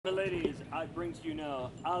ladies, I bring to you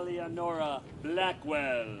now Alianora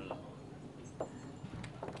Blackwell.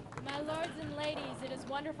 My lords and ladies, it is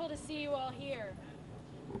wonderful to see you all here.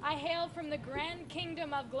 I hail from the grand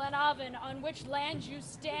kingdom of Gleann Abhann, on which land you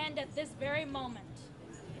stand at this very moment.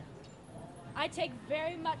 I take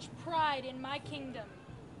very much pride in my kingdom,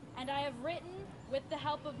 and I have written, with the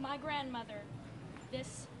help of my grandmother,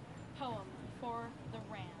 this poem for the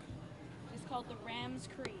ram. It's called the Ram's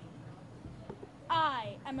Creed.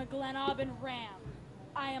 I am a Gleann Abhann ram.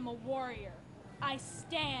 I am a warrior. I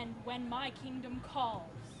stand when my kingdom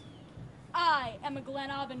calls. I am a Gleann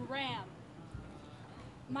Abhann ram.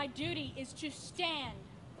 My duty is to stand,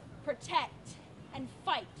 protect, and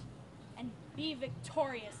fight, and be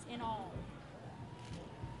victorious in all.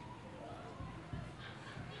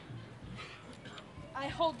 I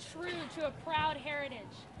hold true to a proud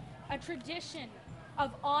heritage, a tradition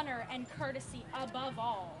of honor and courtesy above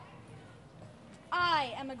all.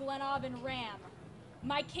 I am a Gleann Abhann ram.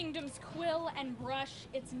 My kingdom's quill and brush,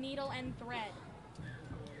 its needle and thread.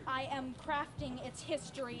 I am crafting its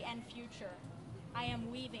history and future. I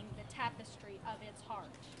am weaving the tapestry of its heart.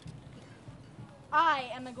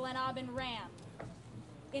 I am a Gleann Abhann ram.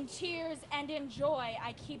 In tears and in joy,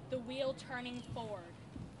 I keep the wheel turning forward.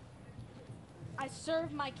 I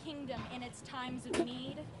serve my kingdom in its times of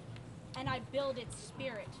need, and I build its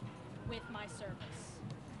spirit with my service.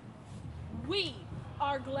 We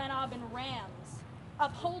are Gleann Abhann rams.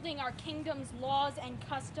 Upholding our kingdom's laws and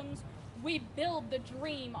customs, we build the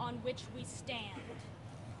dream on which we stand.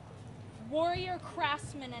 Warrior,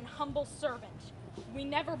 craftsman, and humble servant, we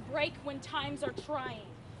never break when times are trying.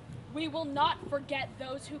 We will not forget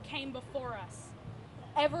those who came before us.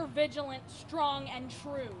 Ever vigilant, strong, and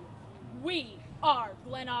true, we are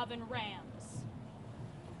Gleann Abhann rams.